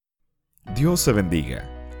Dios te bendiga.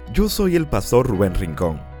 Yo soy el pastor Rubén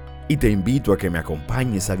Rincón y te invito a que me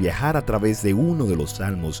acompañes a viajar a través de uno de los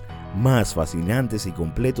salmos más fascinantes y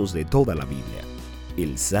completos de toda la Biblia,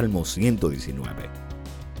 el Salmo 119.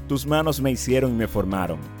 Tus manos me hicieron y me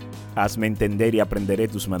formaron. Hazme entender y aprenderé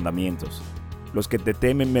tus mandamientos. Los que te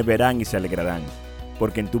temen me verán y se alegrarán,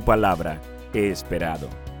 porque en tu palabra he esperado.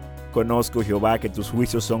 Conozco, Jehová, que tus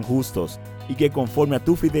juicios son justos y que conforme a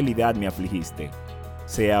tu fidelidad me afligiste.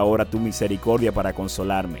 Sea ahora tu misericordia para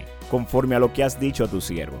consolarme, conforme a lo que has dicho a tu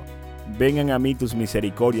siervo. Vengan a mí tus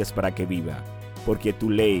misericordias para que viva, porque tu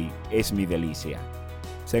ley es mi delicia.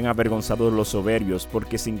 Sean avergonzados los soberbios,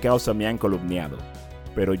 porque sin causa me han calumniado,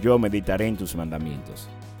 pero yo meditaré en tus mandamientos.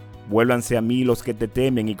 Vuélvanse a mí los que te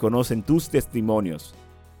temen y conocen tus testimonios.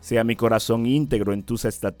 Sea mi corazón íntegro en tus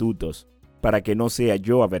estatutos, para que no sea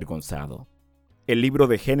yo avergonzado. El libro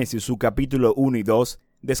de Génesis, su capítulo 1 y 2,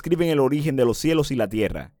 describen el origen de los cielos y la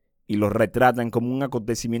tierra, y los retratan como un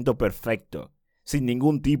acontecimiento perfecto, sin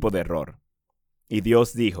ningún tipo de error. Y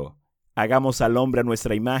Dios dijo: hagamos al hombre a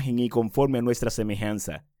nuestra imagen y conforme a nuestra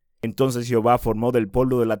semejanza. Entonces Jehová formó del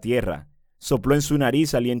polvo de la tierra, sopló en su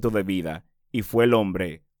nariz aliento de vida, y fue el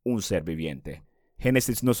hombre un ser viviente.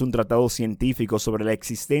 Génesis no es un tratado científico sobre la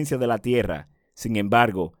existencia de la tierra, sin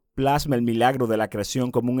embargo, plasma el milagro de la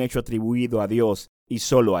creación como un hecho atribuido a Dios y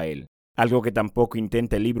solo a Él. Algo que tampoco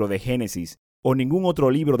intenta el libro de Génesis o ningún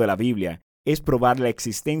otro libro de la Biblia es probar la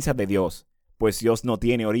existencia de Dios, pues Dios no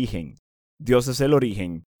tiene origen. Dios es el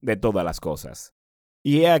origen de todas las cosas.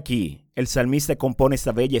 Y he aquí, el salmista compone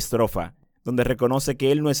esta bella estrofa, donde reconoce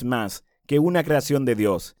que él no es más que una creación de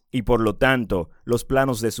Dios, y por lo tanto, los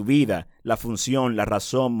planos de su vida, la función, la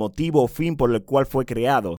razón, motivo o fin por el cual fue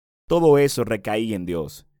creado, todo eso recaía en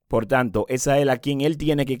Dios. Por tanto, es a Él a quien Él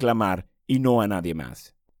tiene que clamar y no a nadie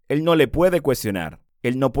más. Él no le puede cuestionar,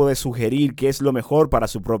 Él no puede sugerir qué es lo mejor para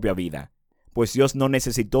su propia vida, pues Dios no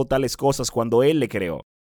necesitó tales cosas cuando Él le creó.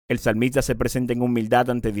 El salmista se presenta en humildad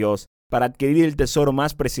ante Dios para adquirir el tesoro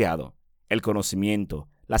más preciado, el conocimiento,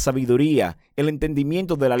 la sabiduría, el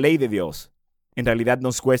entendimiento de la ley de Dios. En realidad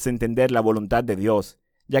nos cuesta entender la voluntad de Dios,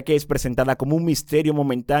 ya que es presentada como un misterio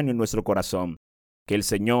momentáneo en nuestro corazón, que el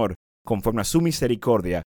Señor, conforme a su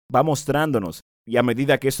misericordia, va mostrándonos, y a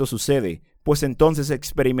medida que esto sucede, pues entonces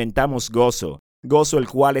experimentamos gozo el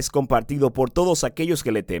cual es compartido por todos aquellos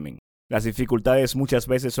que le temen. Las dificultades muchas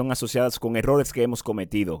veces son asociadas con errores que hemos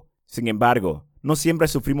cometido. Sin embargo, no siempre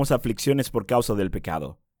sufrimos aflicciones por causa del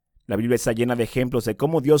pecado. La Biblia está llena de ejemplos de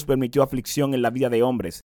cómo Dios permitió aflicción en la vida de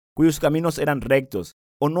hombres, cuyos caminos eran rectos,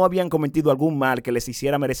 o no habían cometido algún mal que les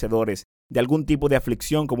hiciera merecedores de algún tipo de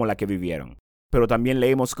aflicción como la que vivieron. Pero también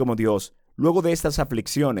leemos cómo Dios, luego de estas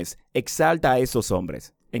aflicciones, exalta a esos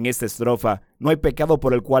hombres. En esta estrofa no hay pecado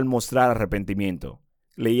por el cual mostrar arrepentimiento.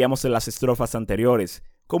 Leíamos en las estrofas anteriores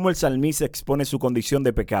cómo el salmista expone su condición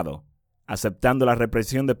de pecado, aceptando la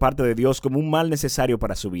represión de parte de Dios como un mal necesario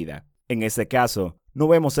para su vida. En este caso, no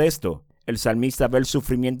vemos esto. El salmista ve el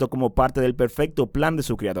sufrimiento como parte del perfecto plan de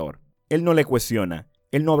su Creador. Él no le cuestiona,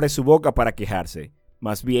 él no abre su boca para quejarse,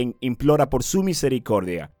 más bien implora por su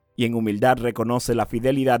misericordia, y en humildad reconoce la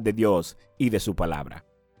fidelidad de Dios y de su palabra.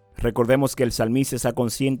 Recordemos que el salmista está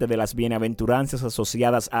consciente de las bienaventuranzas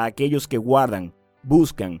asociadas a aquellos que guardan,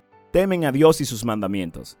 buscan, temen a Dios y sus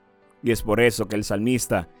mandamientos. Y es por eso que el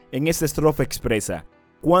salmista en esta estrofa expresa: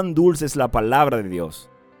 cuán dulce es la palabra de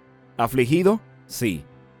Dios. ¿Afligido? Sí,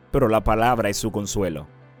 pero la palabra es su consuelo.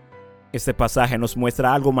 Este pasaje nos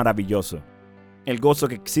muestra algo maravilloso: el gozo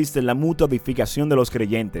que existe en la mutua edificación de los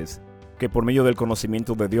creyentes, que por medio del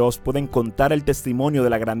conocimiento de Dios pueden contar el testimonio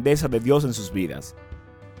de la grandeza de Dios en sus vidas.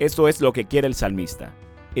 Esto es lo que quiere el salmista: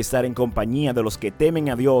 estar en compañía de los que temen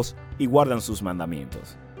a Dios y guardan sus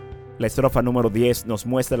mandamientos. La estrofa número 10 nos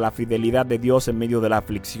muestra la fidelidad de Dios en medio de la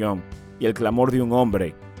aflicción y el clamor de un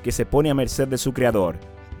hombre que se pone a merced de su Creador,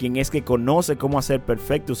 quien es que conoce cómo hacer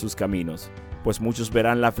perfectos sus caminos, pues muchos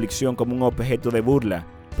verán la aflicción como un objeto de burla,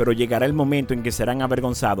 pero llegará el momento en que serán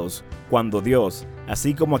avergonzados cuando Dios,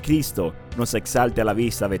 así como a Cristo, nos exalte a la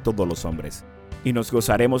vista de todos los hombres. Y nos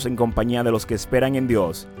gozaremos en compañía de los que esperan en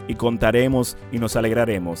Dios, y contaremos y nos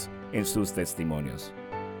alegraremos en sus testimonios.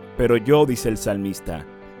 Pero yo, dice el salmista,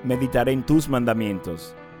 meditaré en tus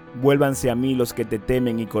mandamientos. Vuélvanse a mí los que te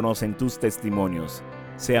temen y conocen tus testimonios.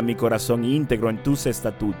 Sea mi corazón íntegro en tus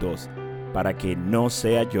estatutos, para que no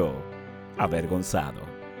sea yo avergonzado.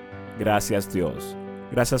 Gracias, Dios.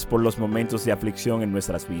 Gracias por los momentos de aflicción en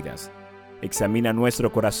nuestras vidas. Examina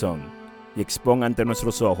nuestro corazón y expon ante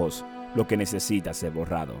nuestros ojos lo que necesita ser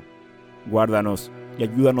borrado. Guárdanos y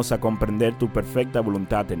ayúdanos a comprender tu perfecta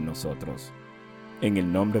voluntad en nosotros. En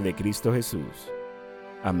el nombre de Cristo Jesús.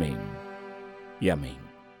 Amén y amén.